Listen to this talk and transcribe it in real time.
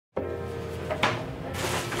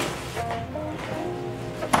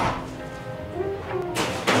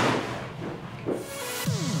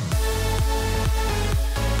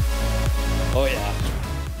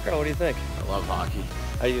you think? I love hockey.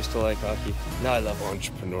 I used to like hockey. Now I love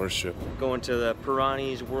entrepreneurship. going to the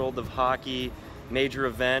Perani's World of Hockey major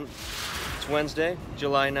event. It's Wednesday,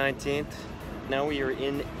 July 19th. Now we are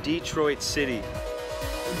in Detroit City.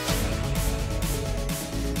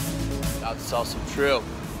 About to sell some Tru.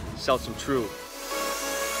 Sell some Tru.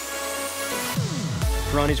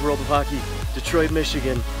 Perani's World of Hockey, Detroit,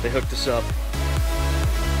 Michigan. They hooked us up.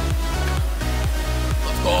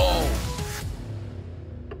 Let's go!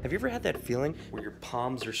 Have you ever had that feeling where your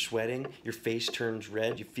palms are sweating, your face turns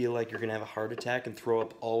red, you feel like you're gonna have a heart attack and throw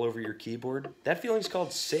up all over your keyboard? That feeling's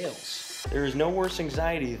called sales. There is no worse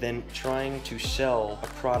anxiety than trying to sell a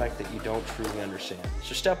product that you don't truly understand.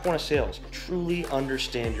 So step 1 of sales, truly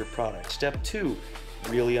understand your product. Step 2,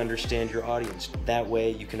 really understand your audience. That way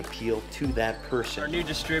you can appeal to that person. Our new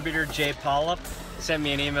distributor, Jay Pollip, sent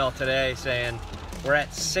me an email today saying we're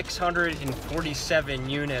at 647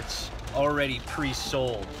 units already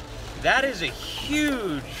pre-sold. That is a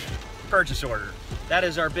huge purchase order. That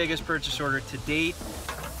is our biggest purchase order to date.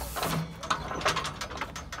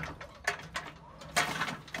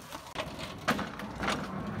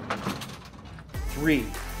 Three,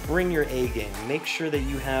 bring your A game. Make sure that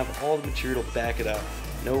you have all the material to back it up.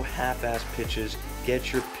 No half-ass pitches.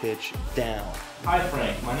 Get your pitch down. Hi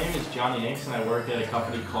Frank, my name is Johnny Hincks and I work at a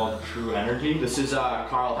company called Tru Energy. This is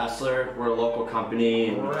Carl Hesler. We're a local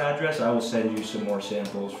company. For our address, I will send you some more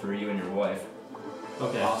samples for you and your wife.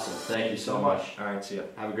 Okay. Awesome. Thank you so much. All right, see ya.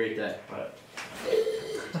 Have a great day. Bye.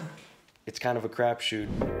 It's kind of a crapshoot.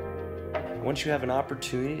 Once you have an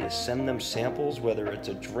opportunity to send them samples, whether it's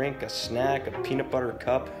a drink, a snack, a peanut butter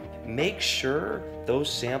cup, make sure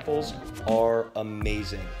those samples are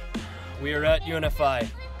amazing. We are at UNFI.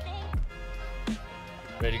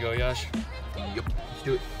 Ready to go, Yash? Yep. Let's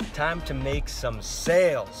do it. Time to make some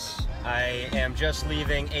sales. I am just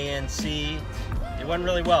leaving ANC. It went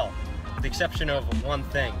really well, with the exception of one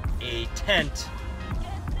thing. A tent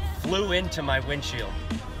flew into my windshield.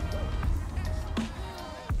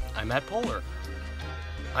 I'm at Polar.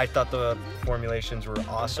 I thought the formulations were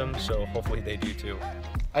awesome, so hopefully they do too.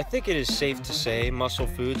 I think it is safe to say Muscle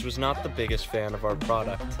Foods was not the biggest fan of our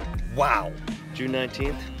product. Wow. June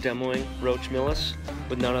 19th, demoing Roche Bros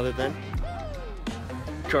with none other than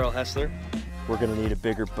Carl Hesler. We're gonna need a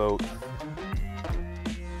bigger boat.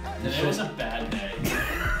 Today was a bad day.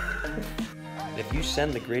 If you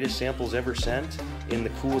send the greatest samples ever sent in the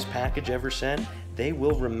coolest package ever sent, they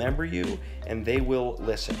will remember you and they will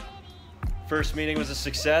listen. First meeting was a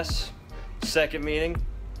success. Second meeting,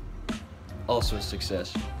 also a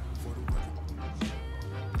success.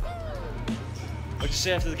 What'd you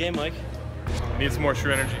say after the game, Mike? Need some more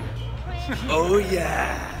Tru Energy. Oh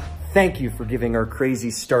yeah! Thank you for giving our crazy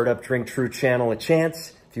startup Drink Tru channel a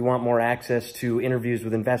chance. If you want more access to interviews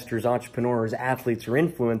with investors, entrepreneurs, athletes, or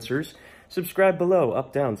influencers, subscribe below,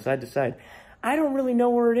 up, down, side to side. I don't really know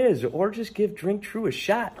where it is, or just give Drink Tru a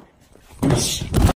shot.